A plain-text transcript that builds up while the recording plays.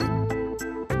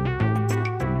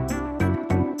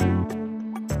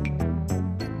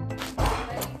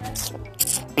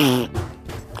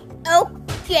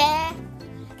Okay.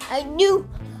 I do.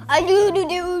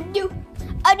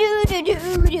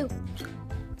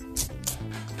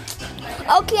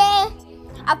 Okay.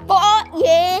 I fought,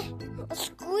 yeah. I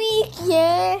squeak,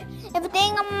 yeah.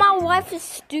 Everything on my wife is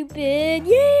stupid,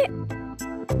 yeah.